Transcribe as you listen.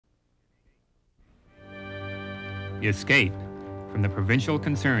escape from the provincial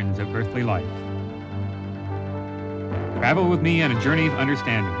concerns of earthly life. Travel with me on a journey of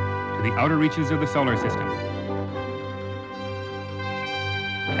understanding to the outer reaches of the solar system,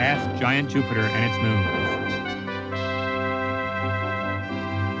 past giant Jupiter and its moons,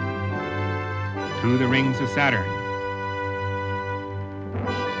 through the rings of Saturn,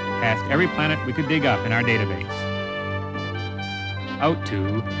 past every planet we could dig up in our database, out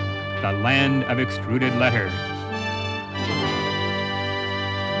to the land of extruded letters.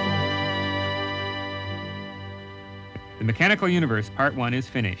 The Mechanical Universe Part 1 is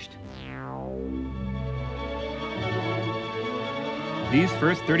finished. These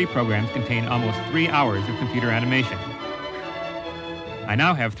first 30 programs contain almost 3 hours of computer animation. I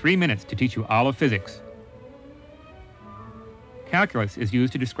now have 3 minutes to teach you all of physics. Calculus is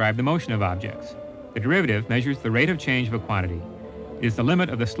used to describe the motion of objects. The derivative measures the rate of change of a quantity. It is the limit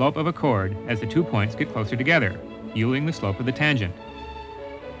of the slope of a chord as the 2 points get closer together, yielding the slope of the tangent.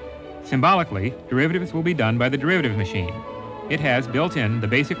 Symbolically, derivatives will be done by the derivative machine. It has built in the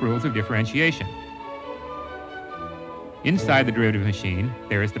basic rules of differentiation. Inside the derivative machine,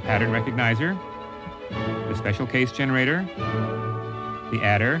 there is the pattern recognizer, the special case generator, the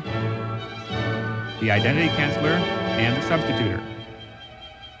adder, the identity canceller, and the substitutor.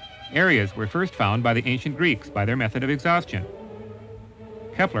 Areas were first found by the ancient Greeks by their method of exhaustion.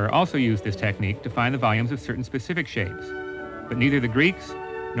 Kepler also used this technique to find the volumes of certain specific shapes, but neither the Greeks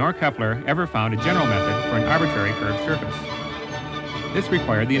nor Kepler ever found a general method for an arbitrary curved surface. This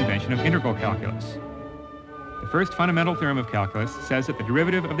required the invention of integral calculus. The first fundamental theorem of calculus says that the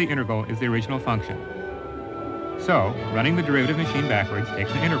derivative of the integral is the original function. So, running the derivative machine backwards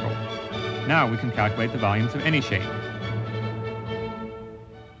takes an integral. Now we can calculate the volumes of any shape.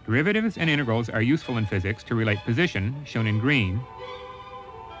 Derivatives and integrals are useful in physics to relate position, shown in green,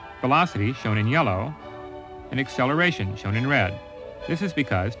 velocity, shown in yellow, and acceleration, shown in red. This is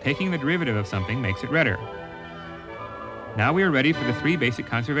because taking the derivative of something makes it redder. Now we are ready for the 3 basic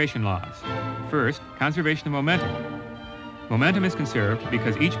conservation laws. First, conservation of momentum. Momentum is conserved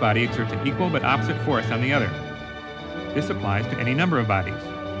because each body exerts an equal but opposite force on the other. This applies to any number of bodies.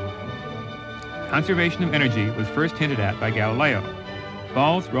 Conservation of energy was first hinted at by Galileo.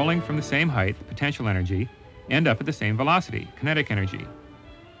 Balls rolling from the same height, potential energy, end up at the same velocity, kinetic energy.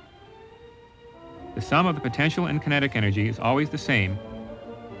 The sum of the potential and kinetic energy is always the same,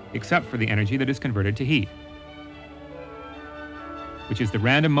 except for the energy that is converted to heat, which is the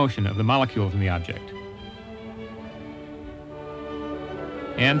random motion of the molecules in the object.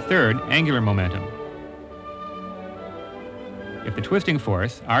 And third, angular momentum. If the twisting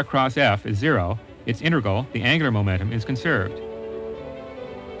force, r cross f, is 0, its integral, the angular momentum, is conserved.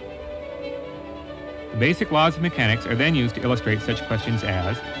 The basic laws of mechanics are then used to illustrate such questions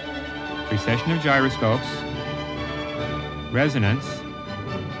as precession of gyroscopes, resonance,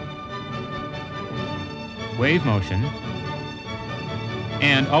 wave motion,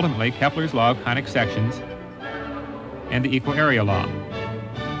 and ultimately Kepler's law of conic sections and the equal area law.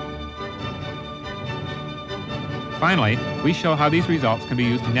 Finally, we show how these results can be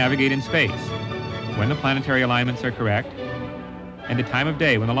used to navigate in space, when the planetary alignments are correct, and the time of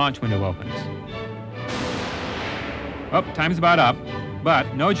day when the launch window opens. Oh, time's about up.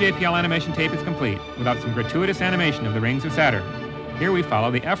 But no JPL animation tape is complete without some gratuitous animation of the rings of Saturn. Here we follow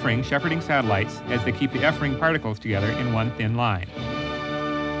the F-ring shepherding satellites as they keep the F-ring particles together in one thin line.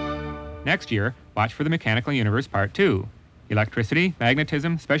 Next year, watch for the Mechanical Universe Part 2, electricity,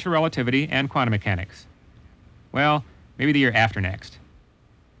 magnetism, special relativity, and quantum mechanics. Well, maybe the year after next.